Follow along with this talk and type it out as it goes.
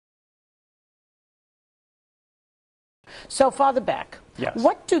So, Father Beck, Yes.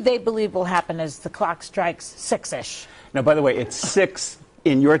 what do they believe will happen as the clock strikes 6-ish? Now, by the way, it's 6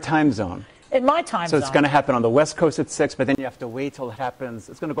 in your time zone. In my time So zone. it's going to happen on the West Coast at 6, but then you have to wait till it happens.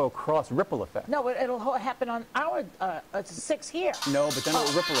 It's going to go across, ripple effect. No, it'll happen on our 6 here. No, but then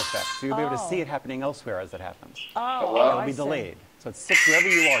it'll ripple effect. So you'll be able to see it happening elsewhere as it happens. Oh, wow. It'll I be see. delayed. So it's 6 wherever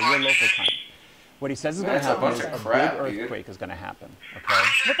you are, your local time. What he says is going to That's a happen bunch is of a crap, big dude. earthquake is going to happen. Okay?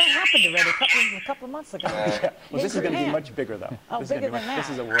 But that happened already a couple of months ago. Well, this is going to be Japan. much bigger, though. Oh, This is gonna bigger be than This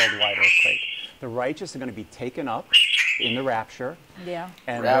that. is a worldwide earthquake. The righteous are going to be taken up in the rapture, Yeah.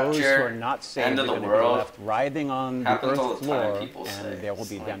 and those who Rapture, are not saved end are of the going to be world. left writing on the Happens all earth the time, floor, people say. and there will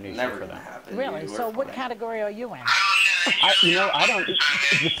be It's like damnation never for gonna them. happen, Really? dude. So We're what fine. category are you in? I don't.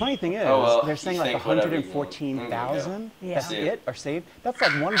 The funny thing is, Oh, well, they're saying you like think whatever you want. 114,000. Yeah. That's Yeah. it are saved. That's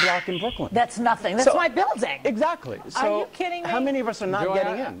like one block in Brooklyn. That's nothing. That's So- my building. Exactly. So you kidding me? how many of us are not Joy,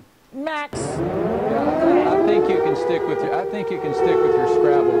 getting I- in? Max. I think you can stick with your. I think you can stick with your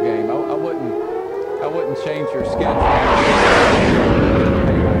Scrabble game. I wouldn't change your schedule. My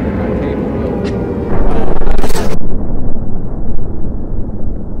capability.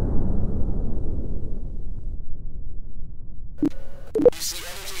 You see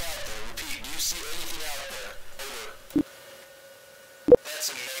anything out there? Repeat, do you see anything out there? Over. That's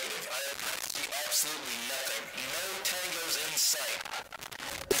a negative. I see absolutely nothing. No tangos in sight.